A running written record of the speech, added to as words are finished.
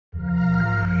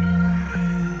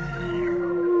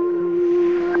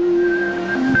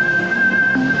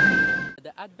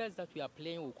that we are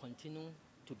playing will continue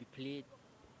to be played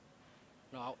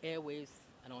on our airwaves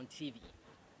and on TV.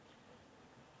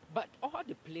 But all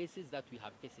the places that we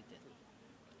have visited,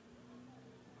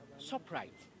 ShopRite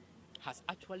has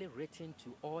actually written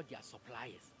to all their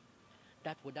suppliers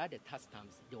that without the tax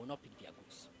stamps, they will not pick their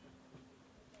goods.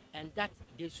 And that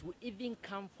they should even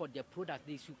come for their products.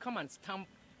 They should come and stamp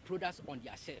products on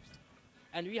their shelves.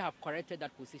 And we have corrected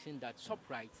that position that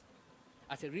ShopRite,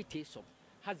 as a retail shop,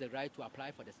 has the right to apply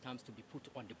for the stamps to be put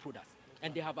on the products.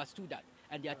 And they have understood that.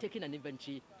 And they are taking an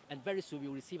inventory, and very soon we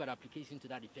will receive an application to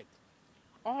that effect.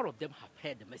 All of them have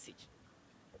heard the message.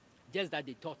 Just that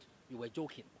they thought we were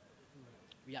joking.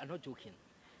 We are not joking.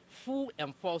 Full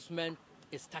enforcement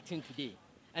is starting today.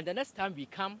 And the next time we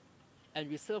come and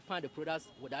we still find the products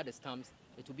without the stamps,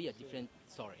 it will be a different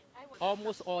story.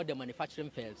 Almost all the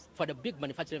manufacturing firms, for the big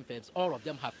manufacturing firms, all of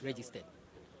them have registered.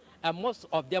 And most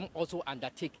of them also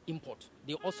undertake import.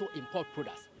 They also import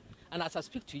products. And as I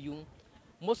speak to you,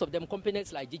 most of them,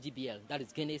 companies like GGBL, that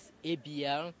is Guinness,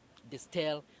 ABL,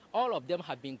 Distel, all of them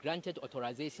have been granted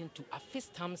authorization to affix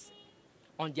stamps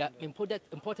on their imported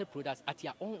products at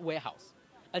their own warehouse.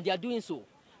 And they are doing so.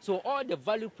 So all the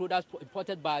value products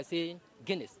imported by, say,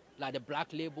 Guinness, like the black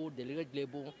label, the red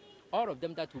label, all of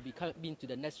them that will be coming to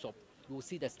the next shop, you will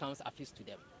see the stamps affixed to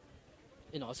them.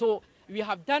 So we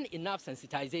have done enough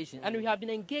sensitization, and we have been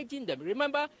engaging them.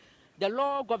 Remember, the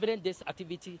law governing this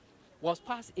activity was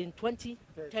passed in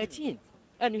 2013,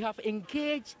 and we have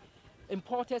engaged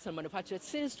importers and manufacturers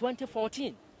since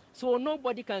 2014. So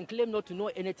nobody can claim not to know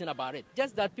anything about it,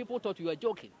 just that people thought we were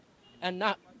joking. And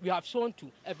now we have shown to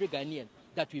every Ghanaian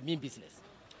that we mean business,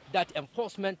 that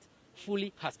enforcement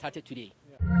fully has started today.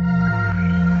 Yeah.